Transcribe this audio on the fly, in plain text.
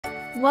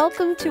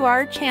Welcome to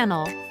our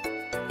channel.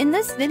 In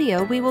this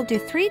video, we will do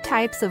 3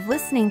 types of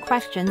listening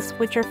questions,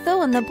 which are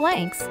fill in the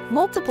blanks,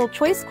 multiple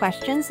choice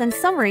questions, and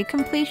summary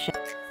completion.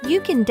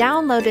 You can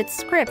download its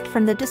script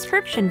from the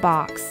description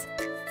box.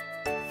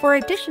 For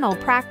additional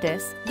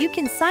practice, you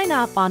can sign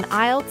up on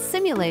IELTS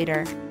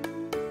Simulator.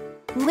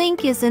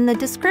 Link is in the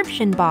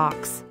description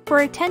box for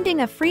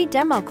attending a free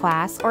demo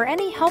class or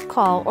any help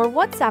call or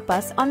WhatsApp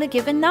us on the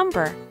given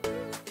number.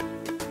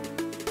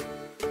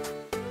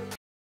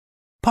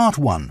 Part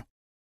 1.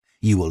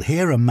 You will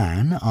hear a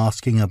man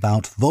asking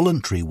about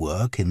voluntary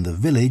work in the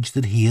village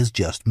that he has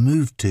just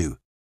moved to.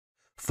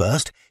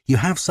 First, you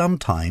have some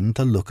time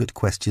to look at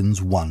questions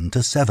 1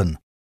 to 7.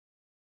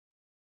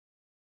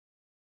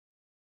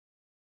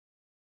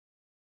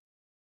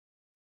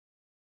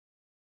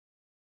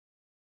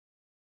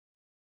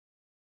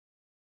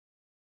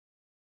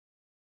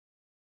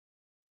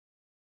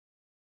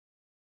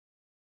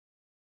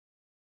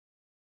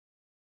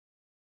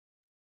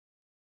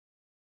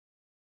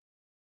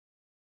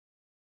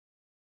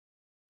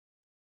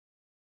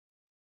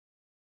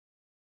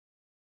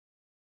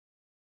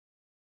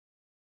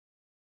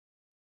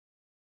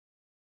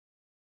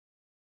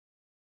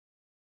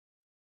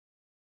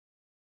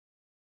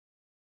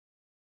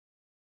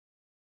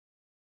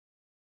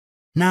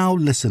 Now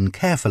listen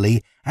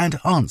carefully and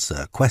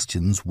answer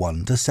questions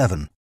 1 to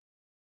 7.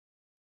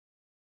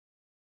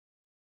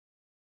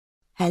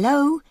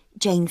 Hello,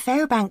 Jane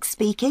Fairbanks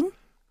speaking.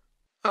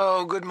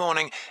 Oh, good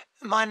morning.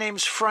 My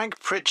name's Frank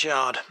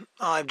Pritchard.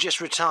 I've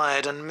just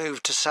retired and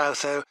moved to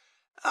Southoe.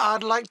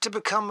 I'd like to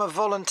become a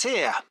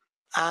volunteer,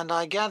 and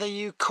I gather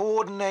you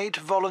coordinate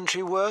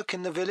voluntary work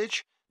in the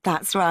village?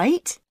 That's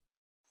right.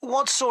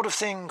 What sort of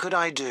thing could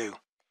I do?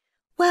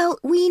 Well,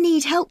 we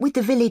need help with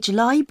the village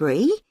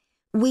library.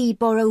 We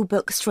borrow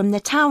books from the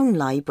town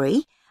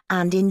library,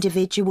 and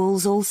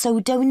individuals also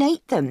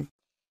donate them.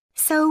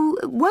 So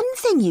one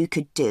thing you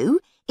could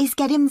do is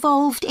get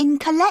involved in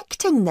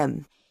collecting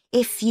them,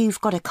 if you've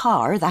got a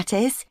car, that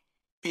is.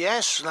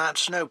 Yes,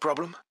 that's no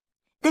problem.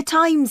 The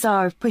times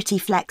are pretty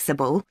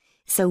flexible,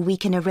 so we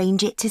can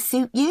arrange it to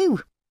suit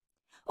you.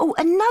 Oh,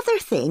 another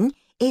thing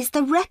is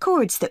the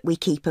records that we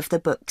keep of the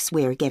books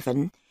we're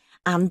given,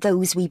 and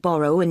those we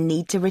borrow and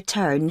need to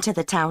return to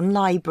the town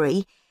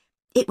library.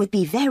 It would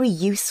be very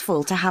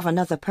useful to have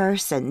another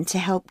person to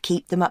help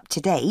keep them up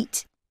to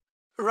date.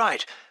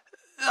 Right.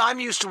 I'm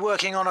used to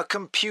working on a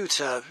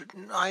computer.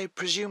 I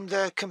presume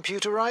they're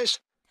computerized?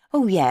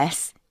 Oh,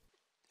 yes.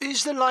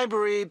 Is the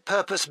library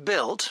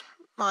purpose-built?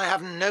 I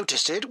haven't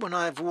noticed it when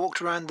I've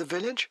walked around the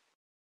village.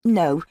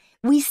 No,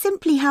 we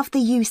simply have the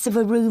use of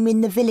a room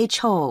in the village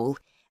hall.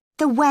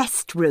 The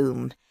West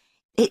Room.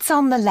 It's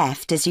on the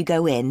left as you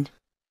go in.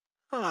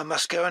 Oh, I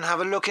must go and have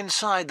a look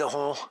inside the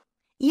hall.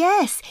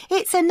 Yes,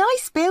 it's a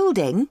nice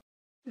building.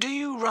 Do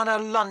you run a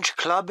lunch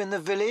club in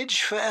the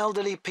village for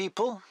elderly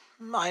people?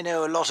 I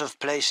know a lot of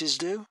places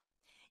do.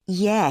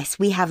 Yes,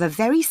 we have a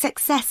very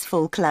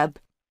successful club.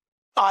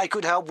 I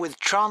could help with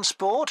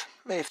transport,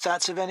 if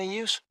that's of any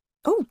use.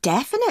 Oh,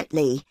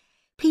 definitely.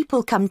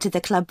 People come to the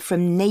club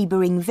from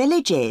neighbouring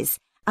villages,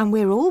 and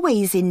we're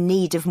always in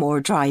need of more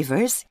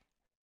drivers.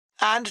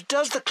 And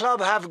does the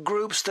club have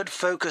groups that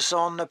focus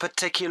on a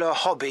particular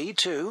hobby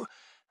too?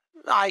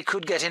 I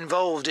could get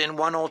involved in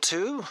 1 or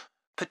 2,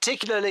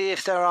 particularly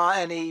if there are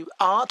any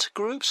art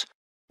groups.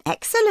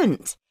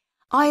 Excellent.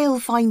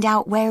 I'll find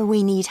out where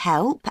we need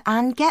help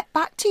and get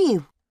back to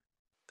you.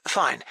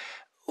 Fine.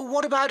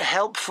 What about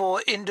help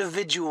for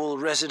individual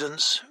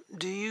residents?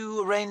 Do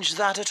you arrange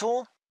that at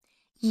all?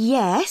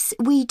 Yes,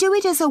 we do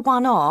it as a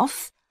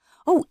one-off.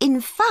 Oh, in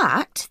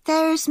fact,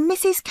 there's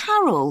Mrs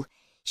Carroll.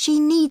 She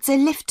needs a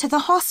lift to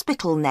the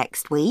hospital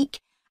next week,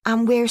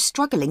 and we're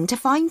struggling to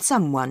find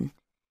someone.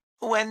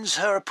 When's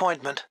her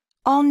appointment?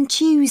 On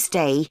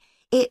Tuesday.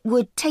 It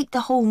would take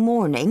the whole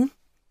morning.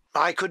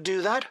 I could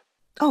do that?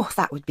 Oh,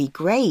 that would be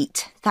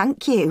great.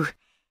 Thank you.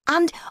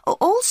 And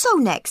also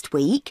next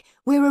week,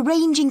 we're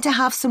arranging to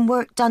have some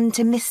work done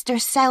to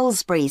Mr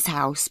Salisbury's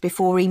house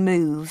before he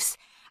moves,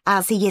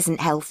 as he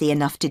isn't healthy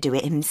enough to do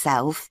it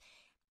himself.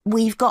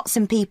 We've got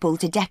some people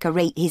to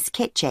decorate his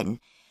kitchen,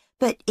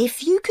 but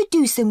if you could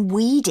do some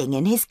weeding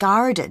in his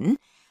garden,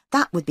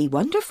 that would be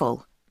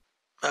wonderful.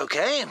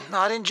 OK,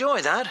 I'd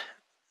enjoy that.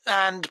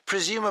 And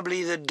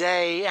presumably the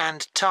day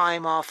and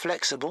time are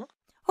flexible?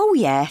 Oh,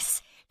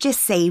 yes. Just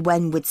say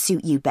when would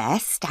suit you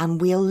best,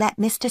 and we'll let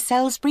Mr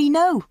Salisbury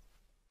know.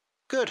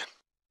 Good.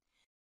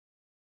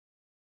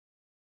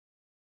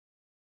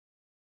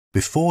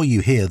 Before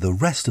you hear the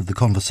rest of the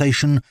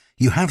conversation,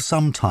 you have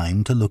some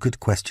time to look at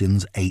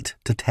questions 8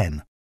 to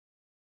 10.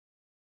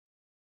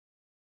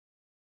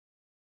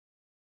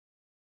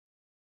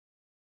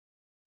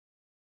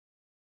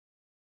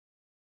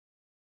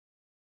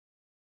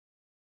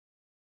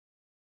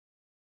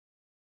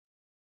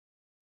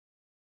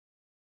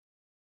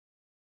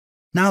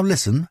 Now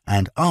listen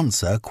and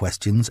answer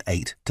questions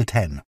 8 to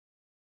 10.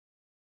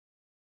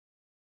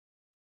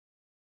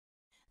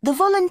 The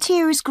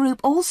Volunteers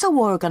group also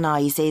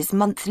organises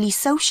monthly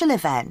social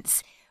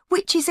events,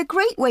 which is a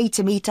great way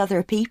to meet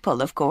other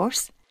people, of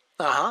course.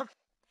 Uh-huh.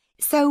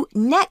 So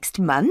next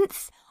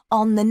month,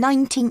 on the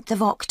 19th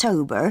of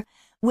October,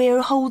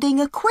 we're holding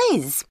a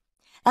quiz.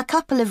 A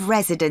couple of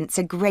residents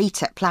are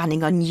great at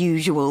planning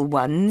unusual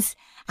ones,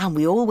 and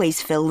we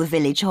always fill the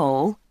village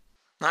hall.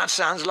 That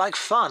sounds like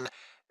fun.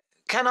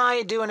 Can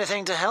I do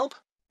anything to help?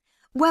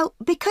 Well,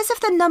 because of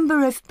the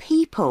number of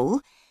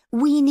people,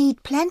 we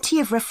need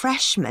plenty of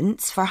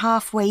refreshments for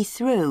halfway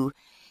through.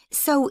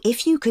 So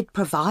if you could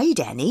provide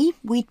any,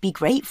 we'd be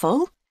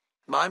grateful.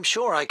 I'm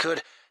sure I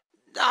could.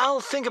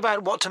 I'll think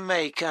about what to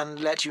make and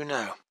let you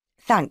know.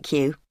 Thank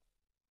you.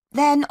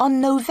 Then on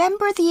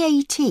November the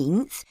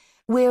 18th,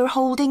 we're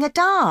holding a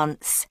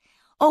dance,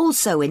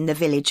 also in the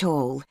village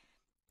hall.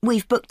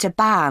 We've booked a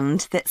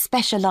band that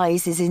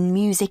specialises in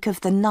music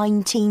of the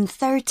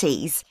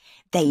 1930s.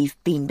 They've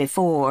been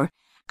before,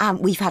 and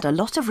we've had a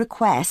lot of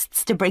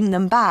requests to bring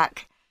them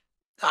back.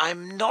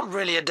 I'm not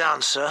really a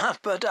dancer,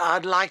 but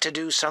I'd like to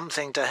do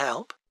something to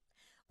help.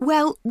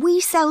 Well, we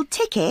sell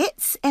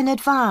tickets in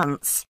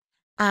advance,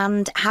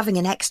 and having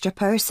an extra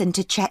person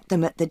to check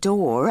them at the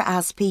door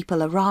as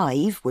people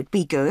arrive would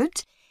be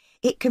good.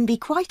 It can be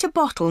quite a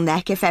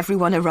bottleneck if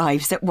everyone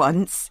arrives at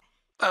once.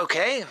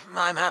 OK,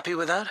 I'm happy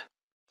with that.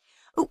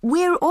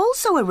 We're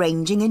also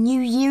arranging a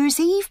New Year's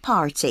Eve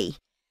party.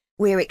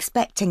 We're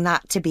expecting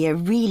that to be a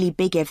really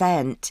big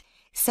event,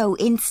 so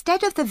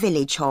instead of the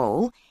village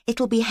hall,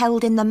 it'll be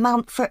held in the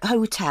Mountfort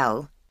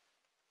Hotel.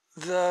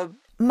 The...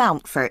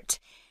 Mountfort.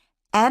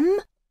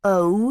 Mountfort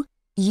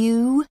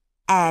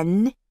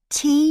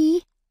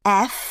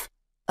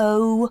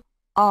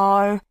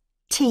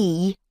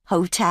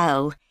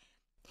Hotel.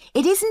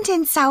 It isn't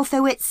in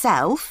Southoe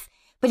itself,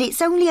 but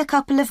it's only a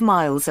couple of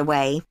miles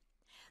away.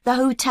 The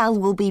hotel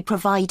will be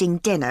providing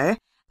dinner,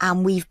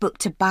 and we've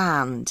booked a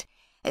band.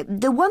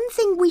 The one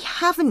thing we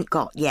haven't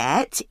got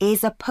yet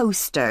is a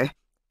poster.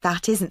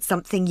 That isn't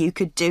something you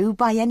could do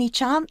by any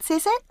chance,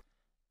 is it?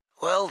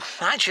 Well,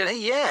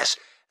 actually, yes.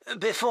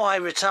 Before I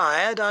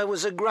retired, I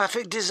was a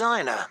graphic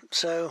designer,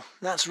 so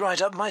that's right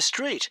up my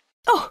street.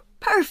 Oh,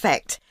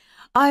 perfect.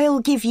 I'll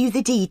give you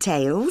the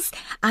details,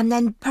 and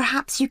then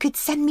perhaps you could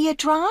send me a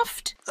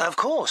draft? Of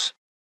course.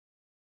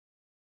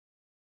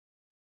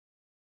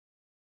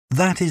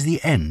 That is the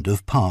end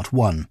of Part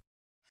 1.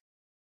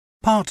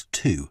 Part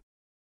 2.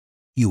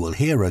 You will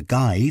hear a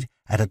guide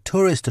at a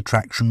tourist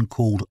attraction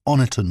called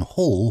Oniton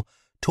Hall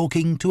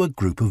talking to a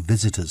group of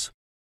visitors.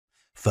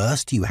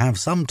 First, you have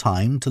some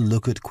time to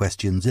look at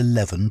questions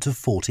 11 to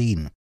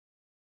 14.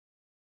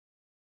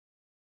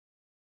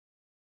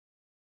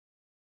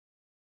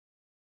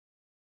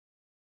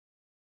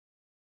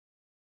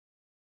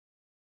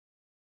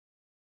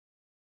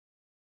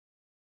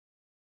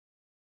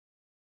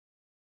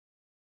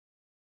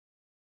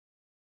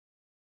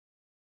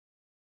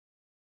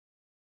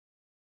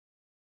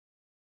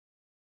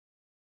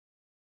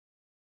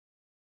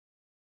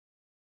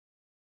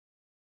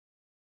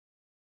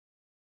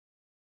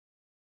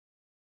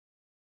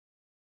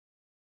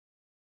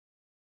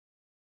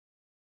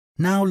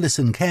 Now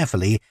listen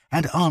carefully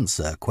and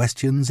answer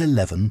questions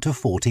 11 to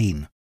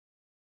 14.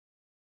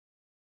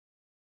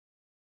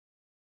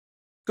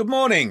 Good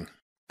morning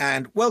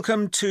and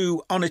welcome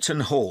to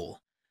Oniton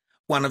Hall,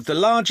 one of the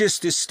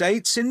largest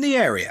estates in the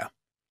area.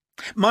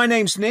 My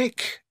name's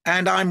Nick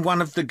and I'm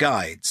one of the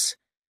guides.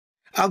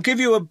 I'll give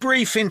you a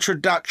brief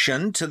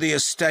introduction to the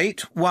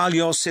estate while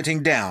you're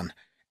sitting down,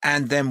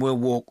 and then we'll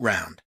walk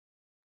round.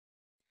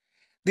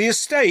 The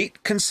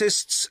estate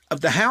consists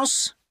of the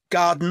house,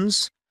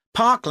 gardens,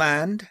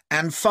 parkland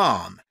and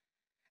farm,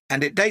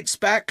 and it dates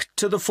back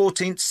to the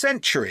 14th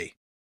century.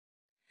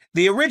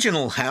 The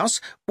original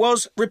house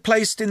was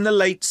replaced in the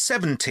late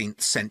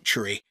 17th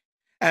century,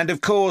 and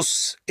of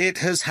course it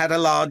has had a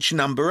large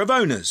number of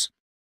owners.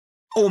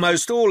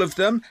 Almost all of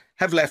them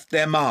have left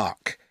their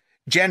mark,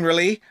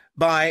 generally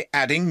by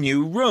adding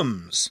new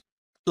rooms,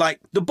 like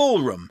the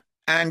ballroom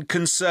and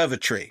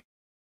conservatory,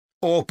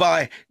 or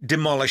by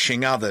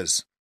demolishing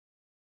others.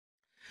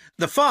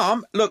 The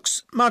farm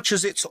looks much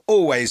as it's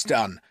always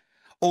done,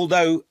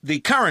 although the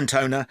current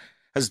owner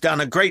has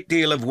done a great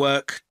deal of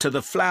work to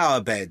the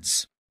flower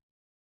beds.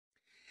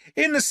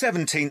 In the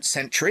 17th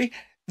century,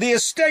 the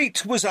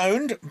estate was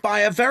owned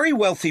by a very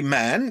wealthy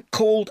man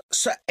called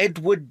Sir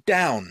Edward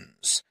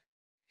Downes.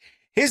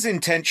 His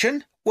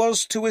intention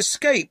was to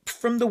escape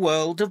from the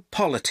world of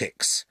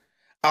politics,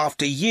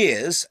 after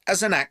years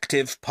as an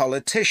active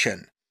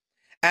politician,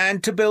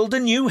 and to build a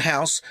new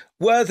house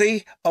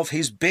worthy of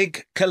his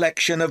big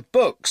collection of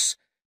books,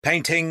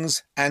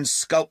 paintings and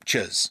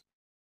sculptures.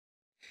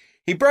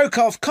 He broke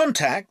off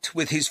contact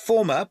with his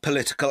former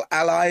political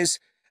allies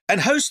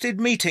and hosted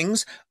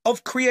meetings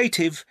of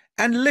creative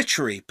and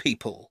literary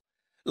people,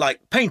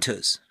 like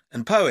painters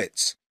and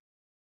poets.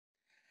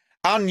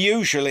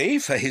 Unusually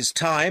for his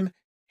time,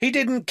 he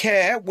didn't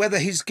care whether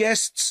his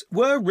guests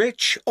were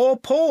rich or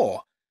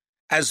poor,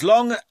 as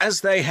long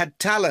as they had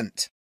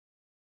talent.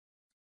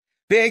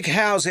 Big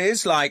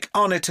houses like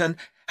Oniton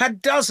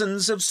had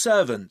dozens of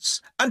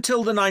servants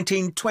until the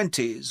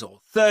 1920s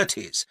or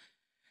 30s,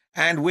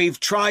 and we've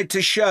tried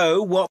to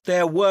show what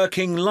their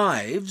working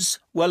lives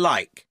were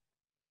like.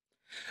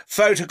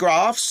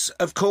 Photographs,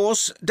 of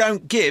course,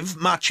 don't give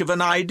much of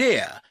an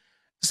idea.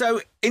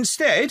 So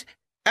instead,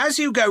 as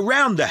you go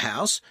round the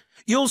house,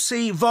 you'll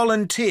see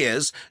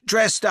volunteers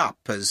dressed up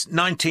as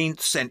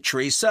 19th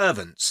century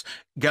servants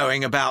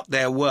going about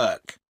their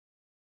work.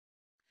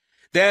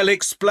 They'll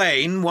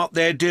explain what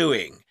they're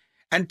doing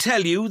and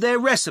tell you their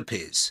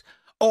recipes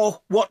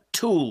or what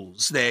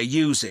tools they're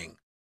using.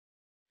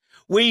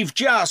 We've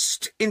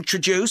just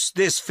introduced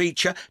this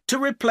feature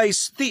to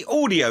replace the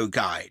audio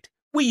guide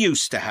we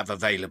used to have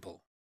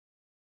available.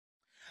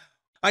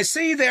 I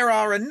see there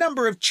are a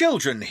number of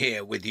children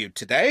here with you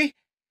today.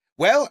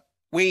 Well,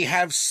 we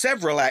have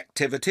several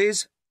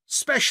activities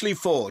specially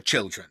for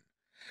children,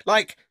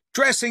 like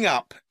dressing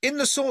up in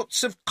the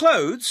sorts of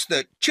clothes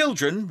that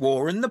children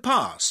wore in the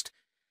past.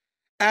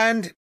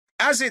 And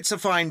as it's a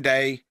fine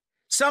day,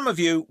 some of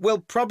you will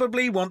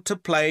probably want to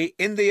play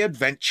in the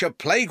adventure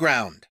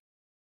playground.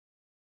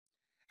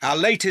 Our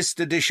latest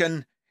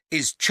addition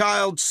is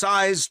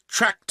child-sized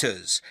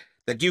tractors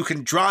that you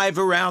can drive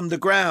around the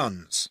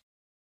grounds.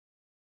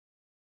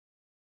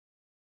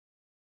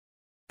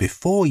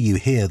 Before you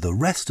hear the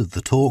rest of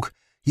the talk,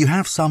 you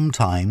have some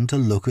time to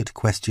look at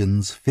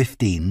questions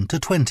 15 to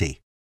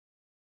 20.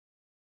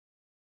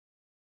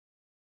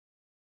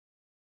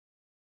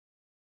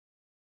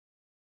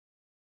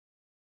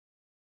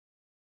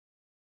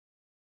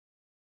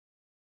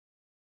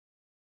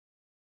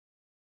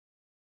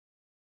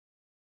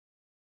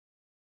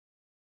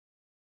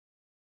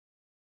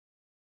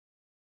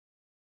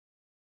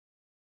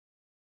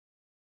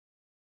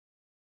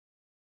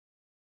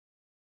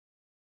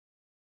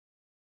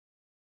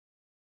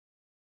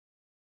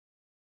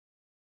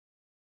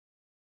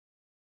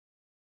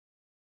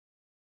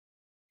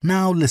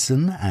 Now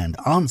listen and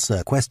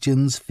answer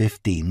questions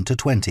 15 to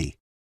 20.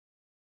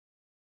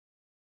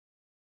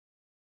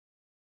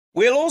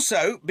 We'll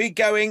also be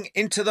going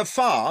into the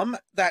farm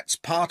that's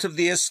part of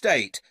the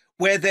estate,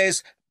 where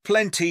there's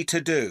plenty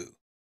to do.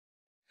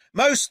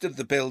 Most of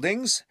the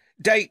buildings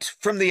date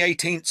from the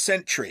 18th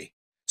century,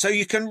 so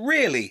you can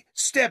really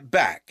step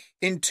back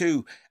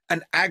into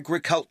an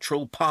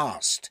agricultural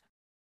past.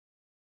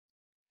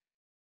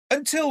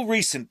 Until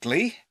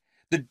recently,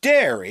 the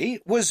dairy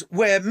was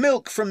where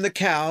milk from the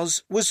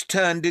cows was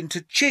turned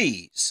into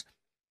cheese.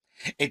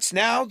 It's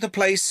now the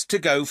place to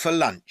go for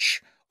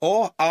lunch,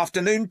 or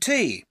afternoon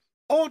tea,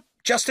 or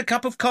just a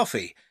cup of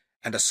coffee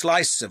and a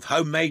slice of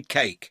homemade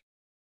cake.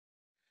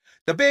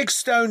 The big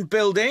stone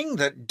building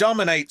that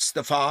dominates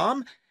the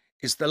farm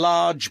is the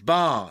large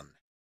barn,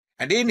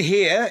 and in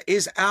here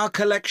is our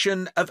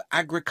collection of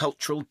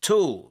agricultural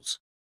tools.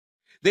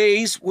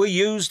 These were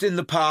used in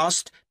the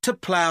past to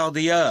plough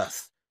the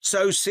earth,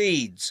 sow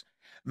seeds,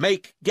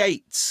 make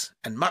gates,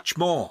 and much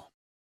more.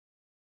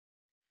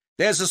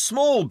 There's a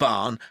small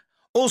barn,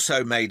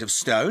 also made of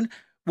stone,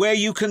 where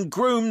you can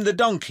groom the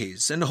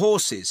donkeys and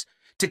horses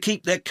to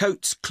keep their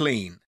coats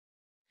clean.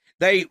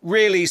 They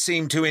really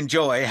seem to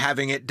enjoy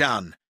having it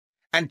done,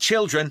 and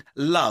children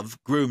love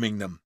grooming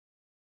them.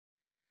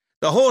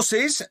 The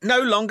horses no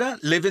longer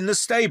live in the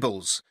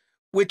stables,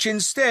 which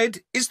instead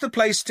is the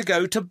place to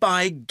go to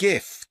buy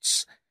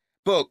gifts,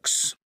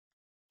 books,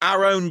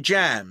 our own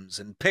jams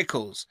and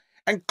pickles,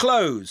 and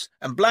clothes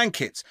and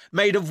blankets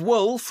made of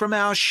wool from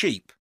our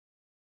sheep.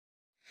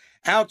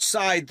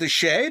 Outside the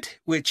shed,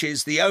 which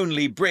is the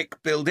only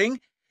brick building,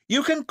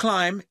 you can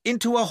climb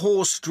into a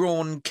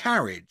horse-drawn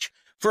carriage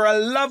for a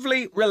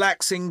lovely,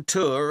 relaxing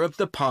tour of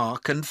the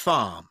park and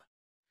farm.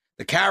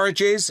 The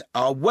carriages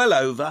are well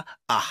over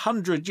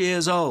 100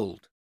 years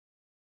old.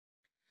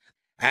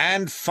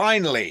 And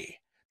finally,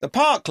 the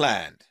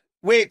parkland,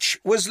 which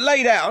was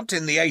laid out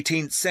in the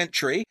 18th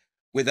century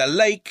with a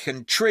lake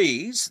and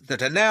trees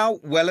that are now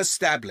well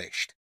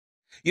established.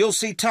 You'll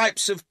see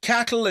types of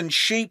cattle and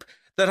sheep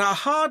that are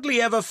hardly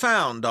ever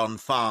found on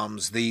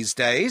farms these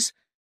days.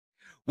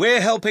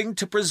 We're helping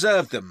to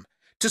preserve them,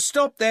 to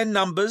stop their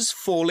numbers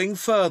falling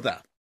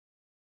further.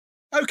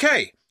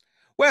 OK,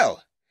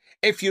 well,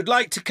 if you'd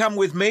like to come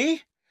with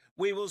me,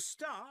 we will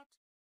start.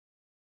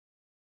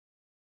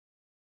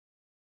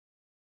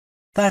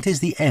 That is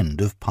the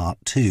end of Part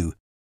 2.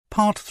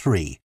 Part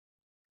 3.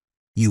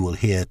 You will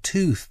hear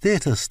 2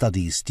 theatre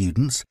studies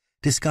students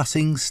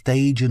discussing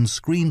stage and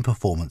screen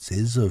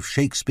performances of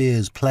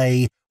Shakespeare's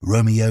play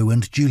Romeo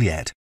and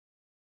Juliet.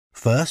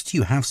 First,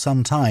 you have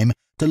some time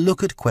to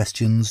look at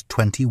questions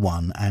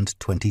 21 and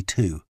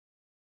 22.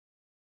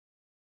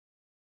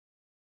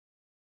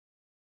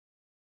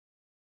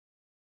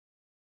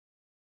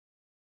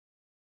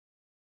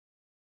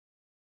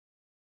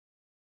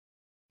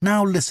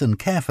 Now listen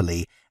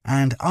carefully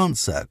and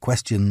answer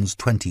questions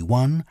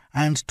 21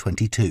 and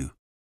 22.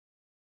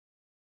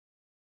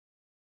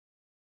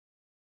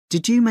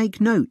 Did you make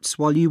notes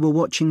while you were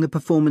watching the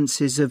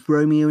performances of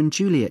Romeo and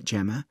Juliet,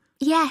 Gemma?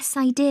 Yes,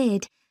 I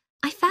did.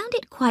 I found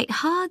it quite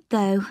hard,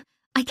 though.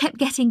 I kept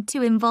getting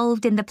too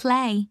involved in the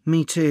play.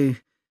 Me too.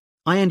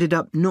 I ended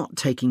up not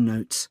taking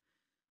notes.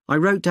 I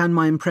wrote down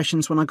my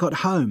impressions when I got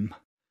home.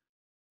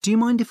 Do you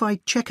mind if I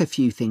check a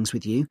few things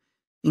with you,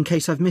 in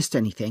case I've missed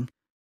anything?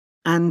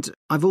 And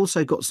I've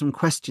also got some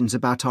questions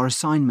about our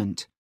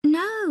assignment.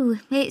 No,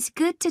 it's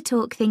good to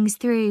talk things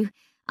through.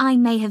 I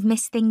may have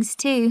missed things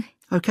too.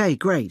 OK,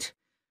 great.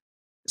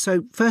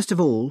 So, first of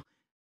all,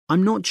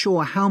 I'm not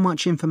sure how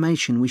much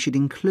information we should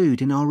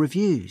include in our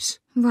reviews.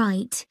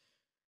 Right.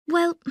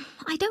 Well,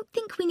 I don't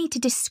think we need to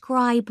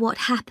describe what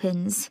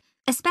happens,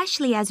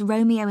 especially as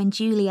Romeo and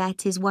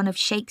Juliet is one of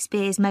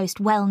Shakespeare's most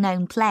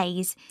well-known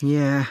plays.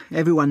 Yeah,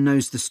 everyone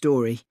knows the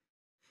story.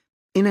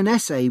 In an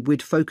essay,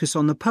 we'd focus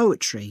on the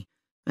poetry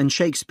and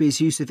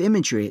Shakespeare's use of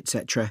imagery,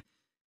 etc.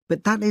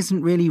 But that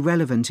isn't really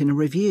relevant in a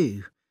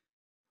review.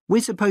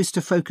 We're supposed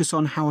to focus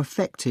on how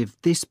effective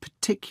this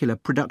particular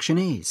production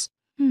is.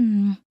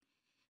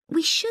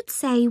 We should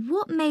say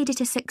what made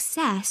it a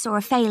success or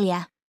a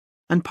failure.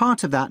 And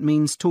part of that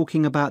means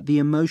talking about the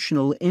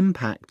emotional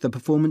impact the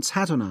performance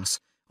had on us.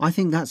 I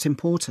think that's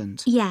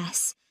important.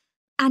 Yes.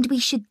 And we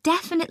should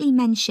definitely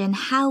mention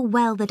how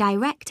well the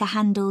director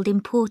handled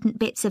important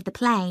bits of the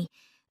play,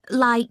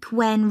 like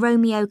when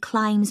Romeo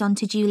climbs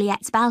onto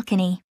Juliet's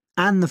balcony.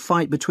 And the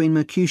fight between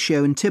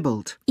Mercutio and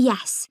Tybalt.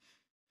 Yes.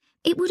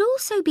 It would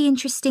also be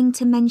interesting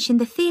to mention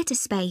the theatre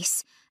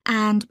space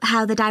and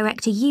how the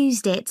director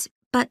used it,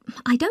 but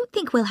I don't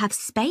think we'll have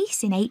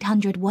space in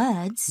 800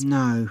 words.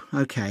 No,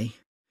 OK.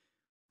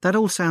 That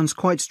all sounds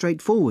quite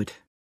straightforward.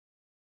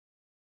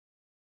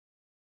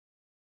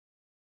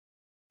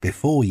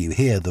 Before you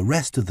hear the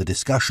rest of the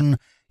discussion,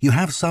 you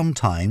have some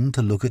time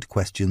to look at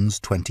questions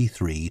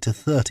 23 to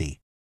 30.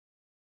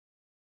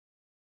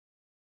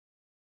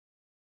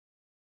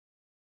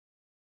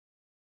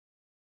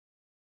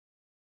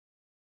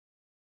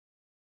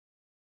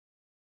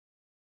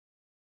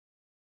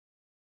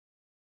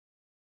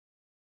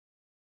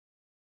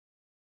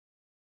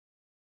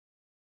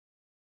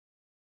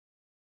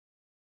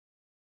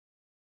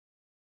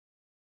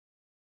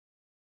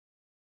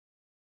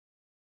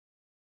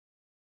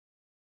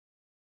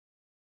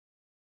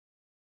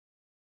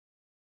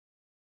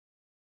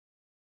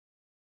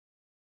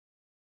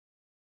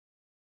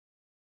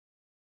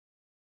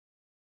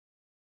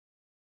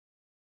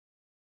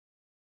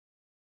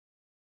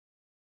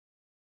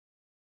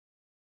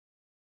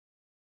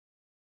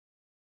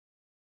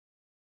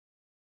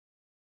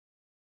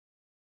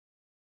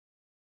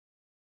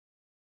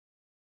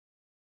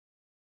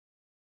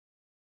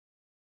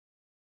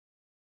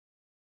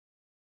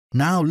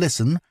 Now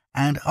listen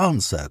and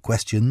answer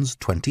questions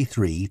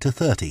 23 to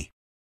 30.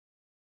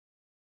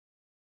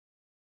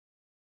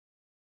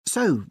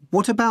 So,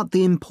 what about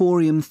the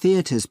Emporium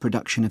Theatre's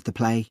production of the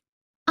play?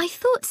 I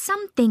thought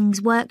some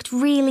things worked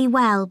really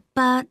well,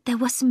 but there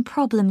were some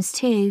problems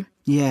too.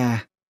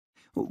 Yeah.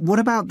 What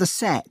about the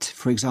set,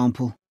 for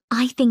example?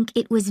 I think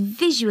it was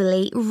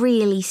visually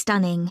really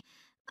stunning.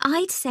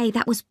 I'd say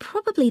that was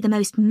probably the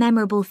most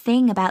memorable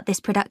thing about this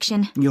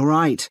production. You're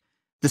right.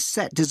 The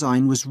set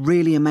design was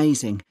really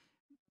amazing.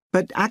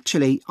 But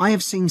actually, I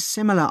have seen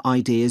similar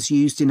ideas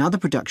used in other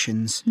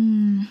productions.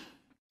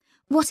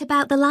 What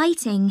about the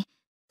lighting?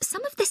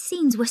 Some of the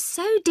scenes were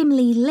so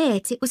dimly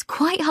lit, it was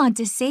quite hard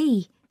to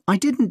see. I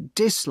didn't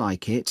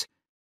dislike it.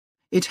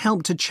 It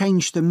helped to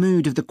change the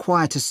mood of the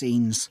quieter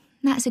scenes.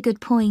 That's a good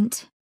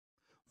point.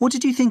 What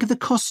did you think of the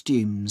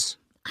costumes?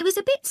 I was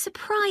a bit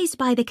surprised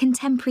by the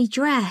contemporary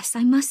dress,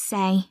 I must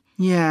say.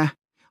 Yeah,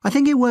 I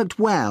think it worked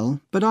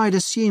well, but I'd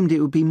assumed it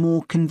would be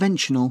more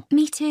conventional.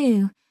 Me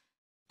too.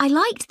 I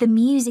liked the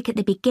music at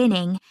the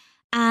beginning,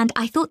 and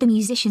I thought the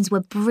musicians were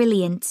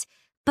brilliant,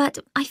 but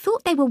I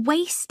thought they were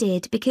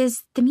wasted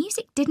because the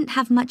music didn't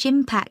have much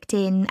impact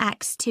in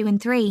Acts 2 and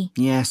 3.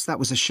 Yes, that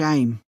was a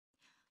shame.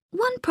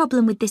 One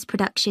problem with this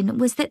production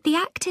was that the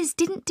actors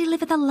didn't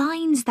deliver the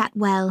lines that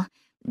well.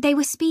 They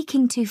were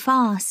speaking too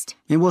fast.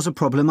 It was a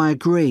problem, I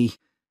agree.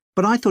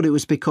 But I thought it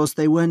was because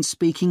they weren't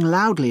speaking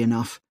loudly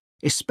enough,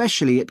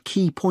 especially at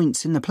key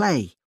points in the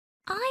play.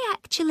 I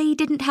actually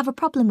didn't have a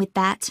problem with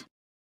that.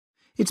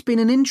 It's been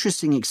an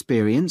interesting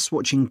experience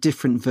watching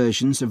different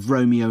versions of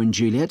Romeo and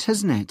Juliet,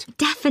 hasn't it?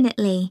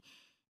 Definitely.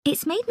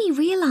 It's made me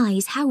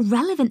realise how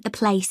relevant the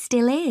play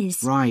still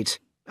is. Right.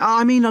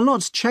 I mean, a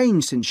lot's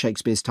changed since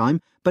Shakespeare's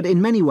time, but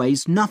in many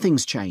ways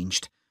nothing's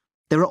changed.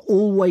 There are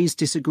always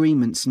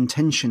disagreements and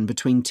tension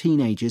between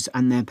teenagers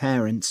and their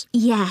parents.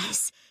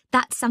 Yes,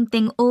 that's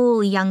something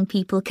all young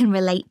people can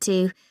relate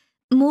to,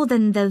 more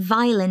than the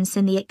violence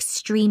and the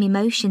extreme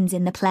emotions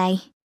in the play.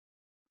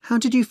 How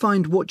did you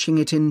find watching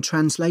it in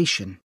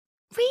translation?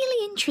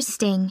 Really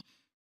interesting.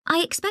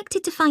 I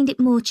expected to find it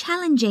more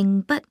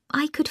challenging, but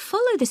I could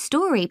follow the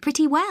story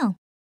pretty well.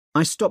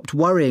 I stopped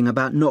worrying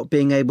about not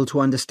being able to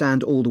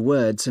understand all the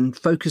words and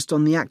focused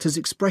on the actors'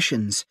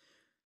 expressions.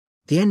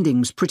 The ending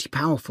was pretty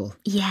powerful.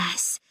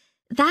 Yes,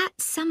 that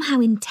somehow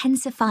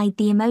intensified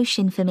the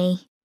emotion for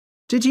me.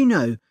 Did you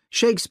know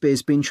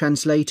Shakespeare's been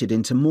translated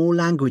into more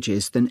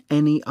languages than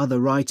any other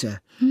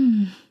writer?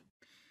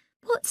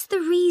 What's the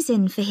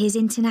reason for his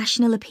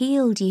international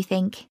appeal, do you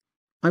think?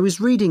 I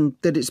was reading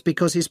that it's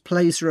because his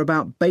plays are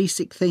about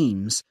basic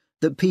themes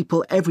that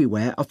people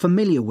everywhere are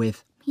familiar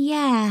with.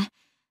 Yeah,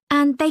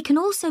 and they can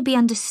also be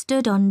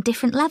understood on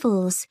different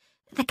levels,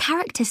 The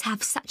characters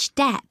have such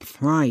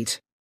depth. Right,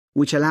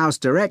 which allows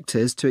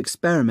directors to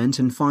experiment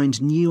and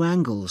find new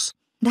angles.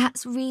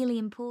 That's really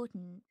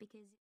important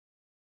because...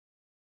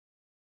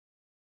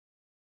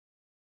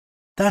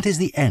 That is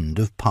the end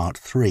of Part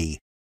 3.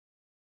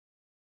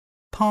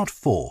 Part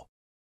 4.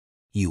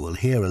 You will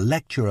hear a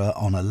lecturer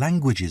on a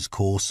languages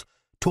course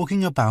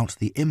talking about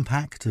the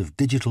impact of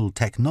digital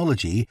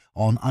technology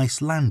on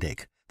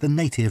Icelandic, the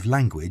native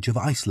language of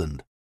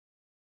Iceland.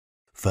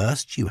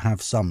 First, you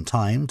have some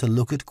time to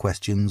look at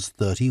questions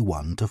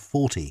 31 to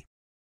 40.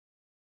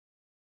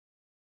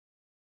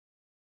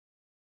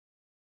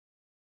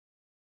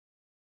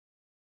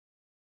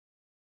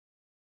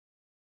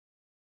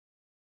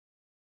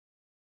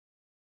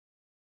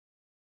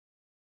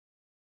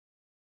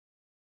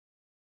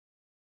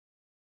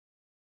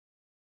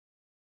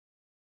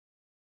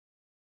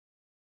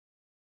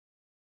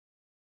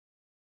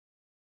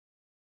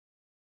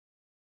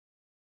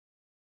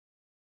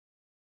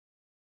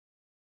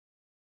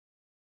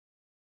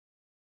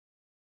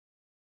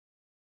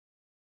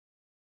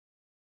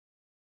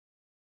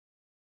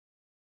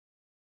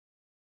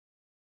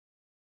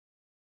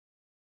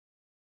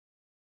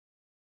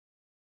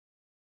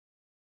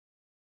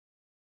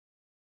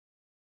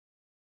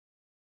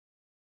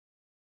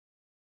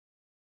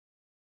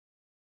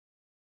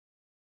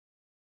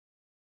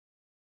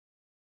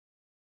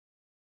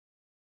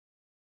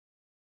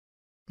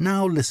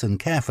 Now listen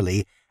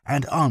carefully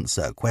and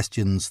answer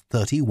questions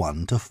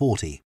 31 to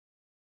 40.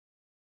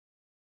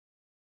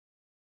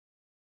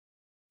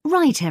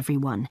 Right,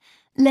 everyone,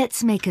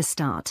 let's make a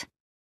start.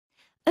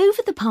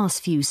 Over the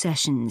past few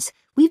sessions,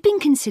 we've been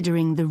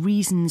considering the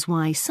reasons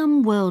why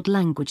some world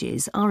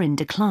languages are in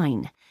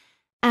decline.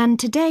 And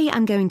today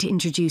I'm going to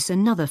introduce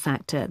another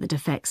factor that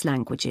affects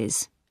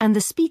languages and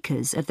the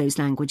speakers of those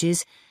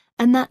languages,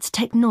 and that's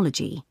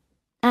technology,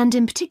 and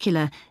in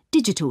particular,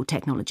 digital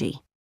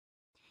technology.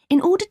 In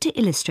order to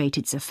illustrate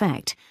its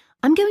effect,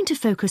 I'm going to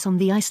focus on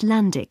the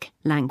Icelandic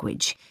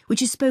language,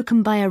 which is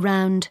spoken by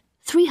around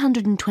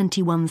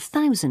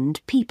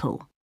 321,000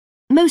 people,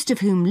 most of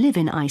whom live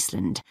in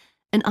Iceland,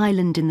 an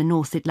island in the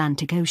North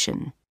Atlantic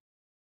Ocean.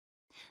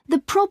 The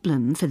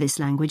problem for this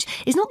language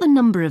is not the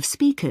number of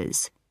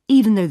speakers,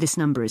 even though this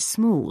number is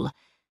small,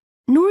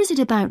 nor is it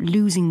about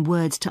losing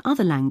words to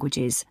other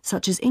languages,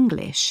 such as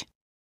English.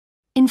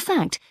 In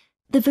fact,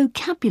 the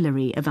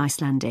vocabulary of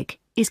Icelandic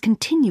is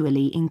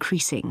continually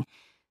increasing,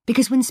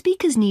 because when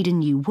speakers need a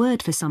new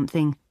word for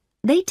something,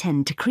 they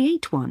tend to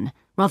create one,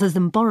 rather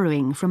than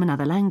borrowing from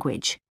another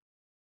language.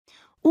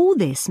 All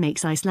this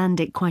makes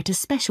Icelandic quite a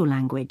special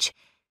language.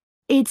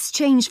 It's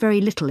changed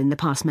very little in the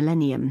past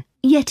millennium,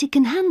 yet it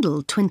can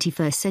handle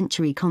 21st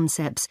century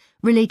concepts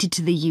related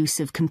to the use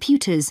of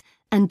computers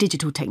and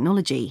digital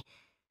technology.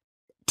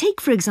 Take,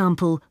 for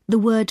example, the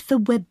word for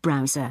web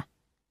browser.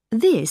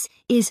 This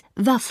is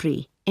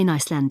vafri in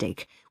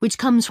Icelandic, which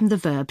comes from the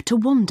verb to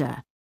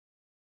wander.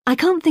 I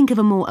can't think of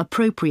a more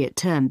appropriate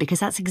term because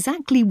that's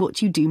exactly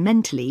what you do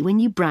mentally when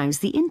you browse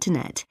the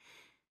internet.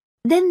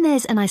 Then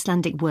there's an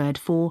Icelandic word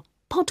for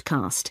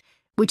podcast,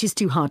 which is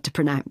too hard to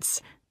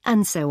pronounce,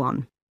 and so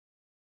on.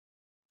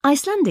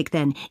 Icelandic,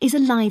 then, is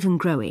alive and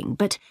growing,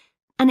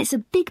 and it's a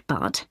big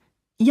but,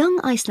 young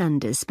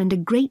Icelanders spend a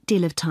great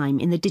deal of time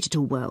in the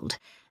digital world,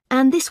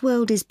 and this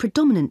world is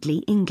predominantly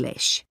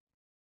English.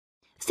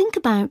 Think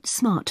about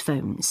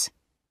smartphones.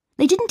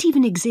 They didn't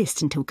even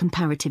exist until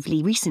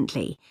comparatively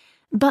recently,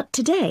 but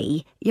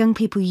today young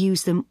people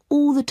use them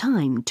all the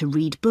time to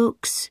read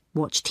books,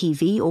 watch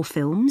TV or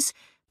films,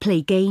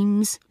 play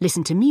games,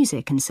 listen to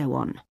music and so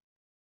on.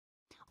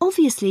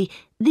 Obviously,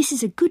 this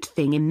is a good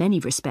thing in many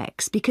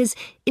respects because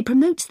it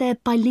promotes their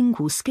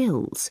bilingual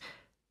skills,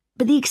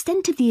 but the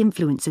extent of the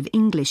influence of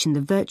English in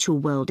the virtual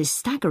world is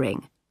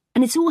staggering,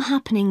 and it's all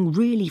happening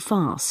really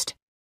fast.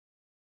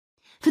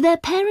 For their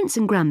parents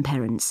and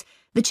grandparents,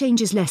 the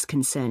change is less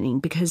concerning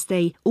because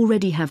they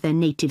already have their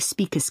native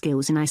speaker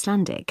skills in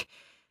Icelandic.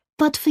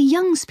 But for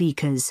young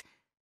speakers,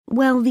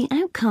 well, the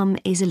outcome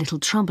is a little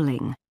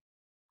troubling.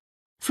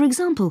 For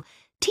example,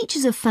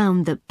 teachers have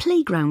found that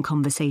playground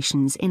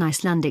conversations in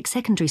Icelandic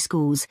secondary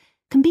schools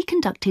can be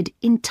conducted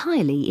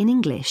entirely in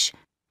English,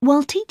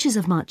 while teachers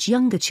of much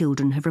younger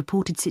children have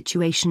reported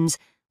situations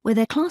where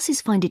their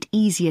classes find it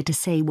easier to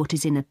say what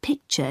is in a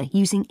picture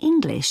using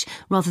English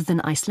rather than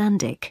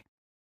Icelandic.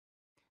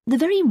 The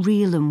very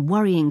real and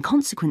worrying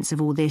consequence of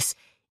all this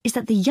is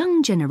that the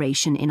young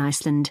generation in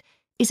Iceland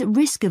is at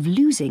risk of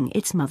losing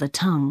its mother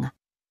tongue.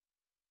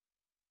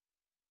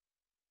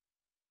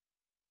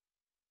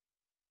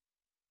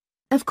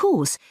 Of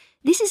course,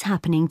 this is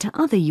happening to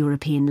other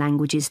European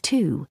languages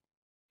too.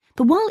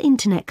 But while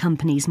internet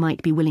companies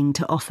might be willing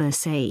to offer,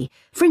 say,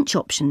 French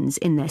options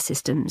in their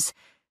systems,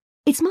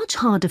 it's much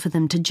harder for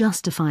them to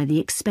justify the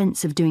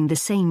expense of doing the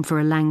same for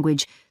a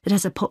language that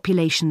has a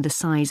population the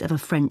size of a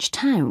French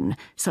town,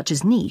 such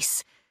as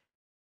Nice.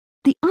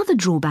 The other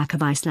drawback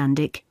of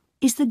Icelandic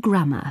is the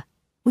grammar,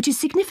 which is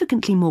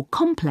significantly more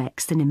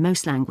complex than in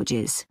most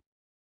languages.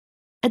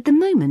 At the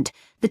moment,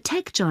 the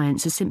tech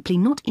giants are simply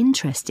not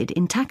interested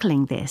in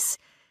tackling this.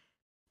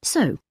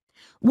 So,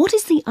 What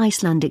is the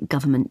Icelandic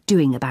government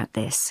doing about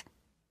this?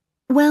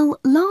 Well,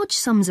 large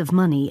sums of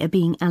money are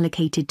being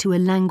allocated to a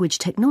language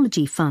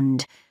technology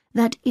fund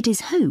that it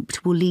is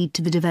hoped will lead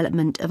to the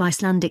development of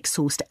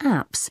Icelandic-sourced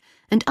apps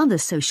and other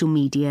social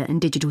media and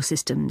digital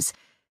systems.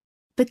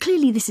 But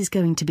clearly this is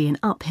going to be an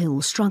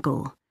uphill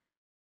struggle.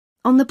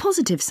 On the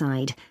positive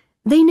side,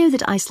 they know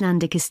that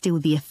Icelandic is still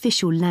the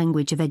official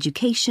language of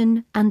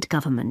education and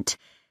government.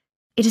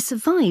 It has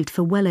survived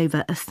for well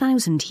over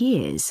 1,000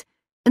 years,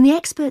 and the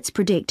experts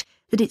predict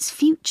that its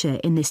future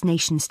in this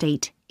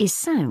nation-state is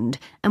sound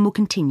and will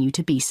continue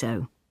to be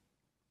so.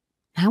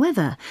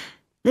 However,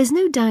 there's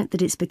no doubt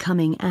that it's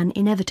becoming an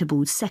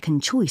inevitable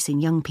second choice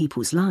in young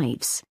people's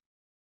lives.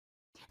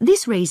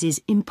 This raises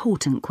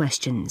important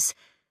questions.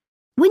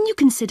 When you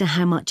consider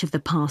how much of the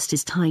past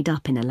is tied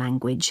up in a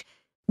language,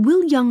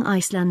 will young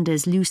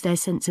Icelanders lose their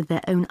sense of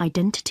their own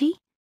identity?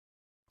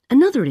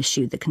 Another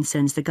issue that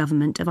concerns the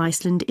government of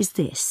Iceland is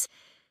this.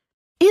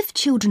 If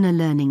children are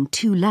learning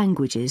 2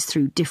 languages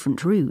through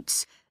different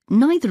routes,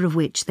 neither of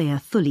which they are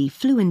fully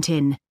fluent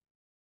in,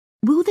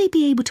 will they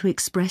be able to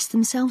express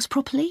themselves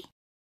properly?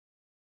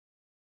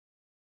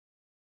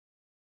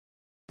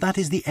 That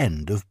is the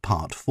end of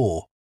part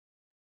 4.